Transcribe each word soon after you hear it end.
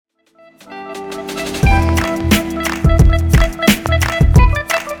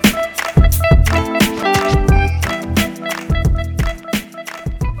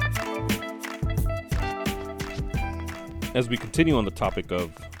continue on the topic of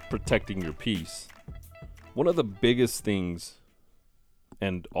protecting your peace, one of the biggest things,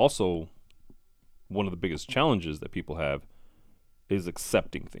 and also one of the biggest challenges that people have, is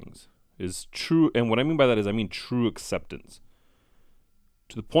accepting things. Is true, and what I mean by that is I mean true acceptance.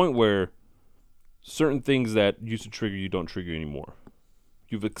 To the point where certain things that used to trigger you don't trigger you anymore.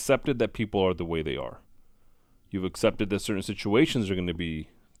 You've accepted that people are the way they are. You've accepted that certain situations are going to be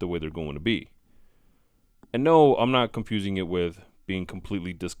the way they're going to be. And no, I'm not confusing it with being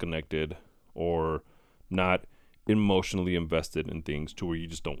completely disconnected or not emotionally invested in things to where you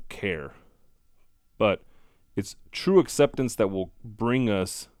just don't care. But it's true acceptance that will bring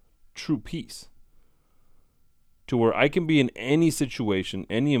us true peace. To where I can be in any situation,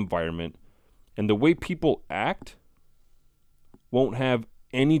 any environment, and the way people act won't have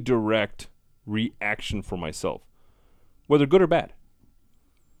any direct reaction for myself, whether good or bad.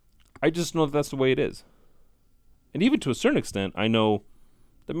 I just know that that's the way it is. And even to a certain extent, I know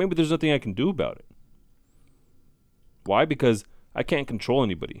that maybe there's nothing I can do about it. Why? Because I can't control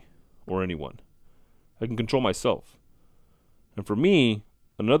anybody or anyone. I can control myself. And for me,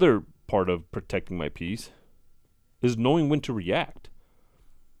 another part of protecting my peace is knowing when to react.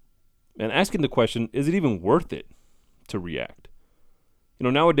 And asking the question, is it even worth it to react? You know,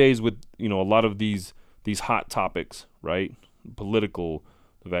 nowadays with, a lot of these hot topics, right? Political,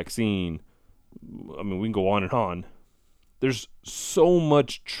 the vaccine, I mean, we can go on and on. There's so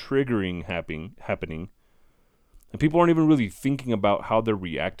much triggering happening. And people aren't even really thinking about how they're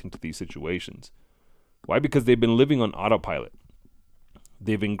reacting to these situations. Why? Because they've been living on autopilot.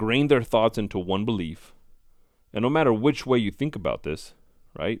 They've ingrained their thoughts into one belief. And no matter which way you think about this,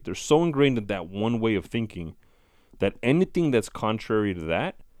 right? They're so ingrained in that one way of thinking that anything that's contrary to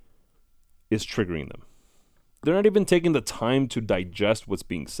that is triggering them. They're not even taking the time to digest what's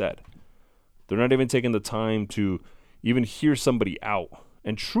being said. They're not even taking the time to even hear somebody out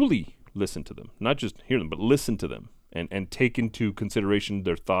and truly listen to them. Not just hear them, but listen to them and take into consideration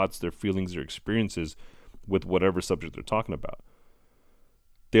their thoughts, their feelings, their experiences with whatever subject they're talking about.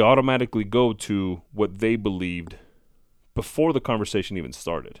 They automatically go to what they believed before the conversation even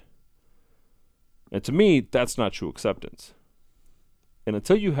started. And to me, that's not true acceptance. And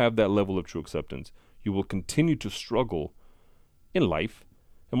until you have that level of true acceptance, you will continue to struggle in life.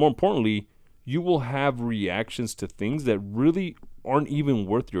 And more importantly, you will have reactions to things that really aren't even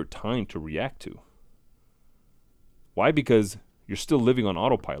worth your time to react to. Why? Because you're still living on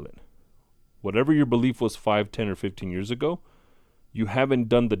autopilot. Whatever your belief was 5, 10, or 15 years ago, you haven't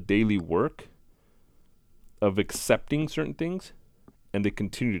done the daily work of accepting certain things, and they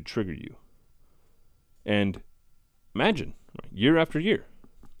continue to trigger you. And imagine, year after year,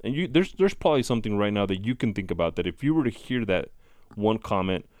 and there's probably something right now that you can think about that if you were to hear that one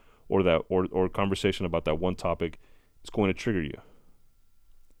comment or that or conversation about that one topic, it's going to trigger you.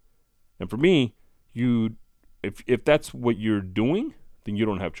 And for me, if that's what you're doing, then you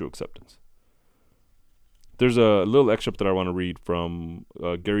don't have true acceptance. There's a little excerpt that I want to read from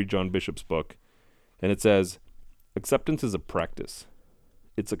Gary John Bishop's book, and it says, "Acceptance is a practice.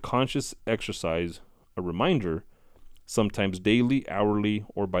 It's a conscious exercise, a reminder, sometimes daily, hourly,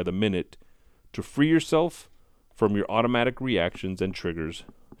 or by the minute, to free yourself from your automatic reactions and triggers,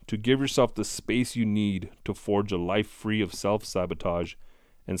 to give yourself the space you need to forge a life free of self-sabotage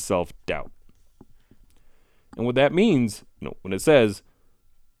and self-doubt." And what that means, when it says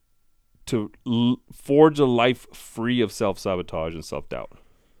to forge a life free of self-sabotage and self-doubt.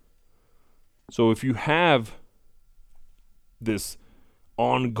 So if you have this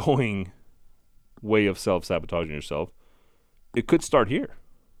ongoing way of self-sabotaging yourself, it could start here.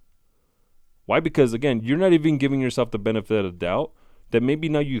 Why? Because again, you're not even giving yourself the benefit of doubt that maybe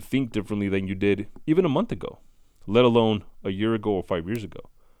now you think differently than you did even a month ago, let alone a year ago or 5 years ago.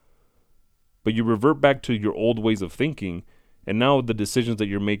 But you revert back to your old ways of thinking, and now the decisions that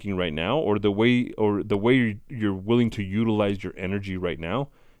you're making right now, or the way you're willing to utilize your energy right now,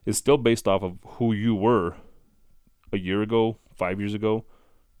 is still based off of who you were a year ago, 5 years ago,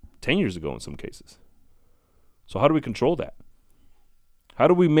 10 years ago in some cases. So how do we control that? How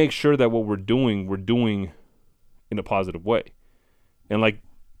do we make sure that what we're doing in a positive way? And like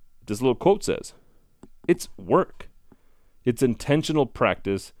this little quote says, it's work. It's intentional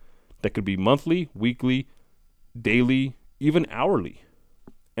practice that could be monthly, weekly, daily, even hourly.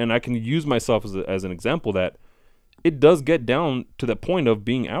 And I can use myself as an example that it does get down to the point of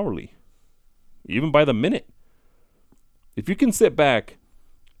being hourly, even by the minute. If you can sit back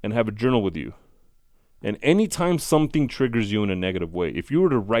and have a journal with you, and anytime something triggers you in a negative way, if you were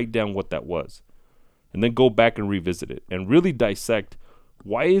to write down what that was, and then go back and revisit it, and really dissect,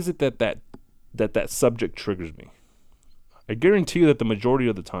 why is it that subject triggers me? I guarantee you that the majority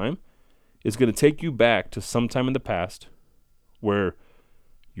of the time is going to take you back to some time in the past where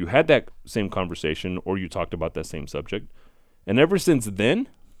you had that same conversation or you talked about that same subject. And ever since then,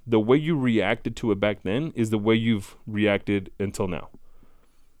 the way you reacted to it back then is the way you've reacted until now.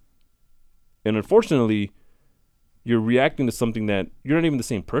 And unfortunately, you're reacting to something that you're not even the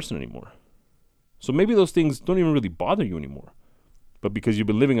same person anymore. So maybe those things don't even really bother you anymore. But because you've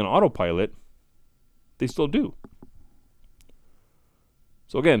been living on autopilot, they still do.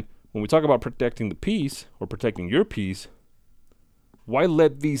 So again, when we talk about protecting the peace or protecting your peace, why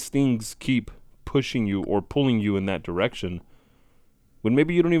let these things keep pushing you or pulling you in that direction when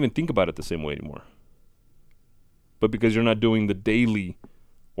maybe you don't even think about it the same way anymore? But because you're not doing the daily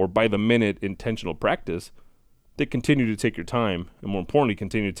or by the minute intentional practice, they continue to take your time and, more importantly,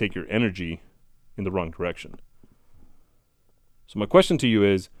 continue to take your energy in the wrong direction. So my question to you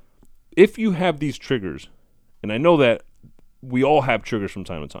is, if you have these triggers, and I know that we all have triggers from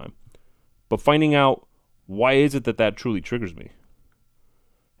time to time, but finding out why is it that that truly triggers me?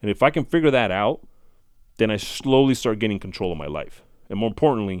 And if I can figure that out, then I slowly start gaining control of my life. And more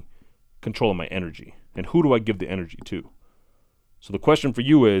importantly, control of my energy. And who do I give the energy to? So the question for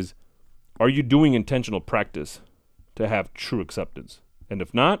you is, are you doing intentional practice to have true acceptance? And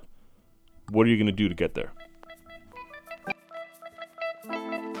if not, what are you going to do to get there?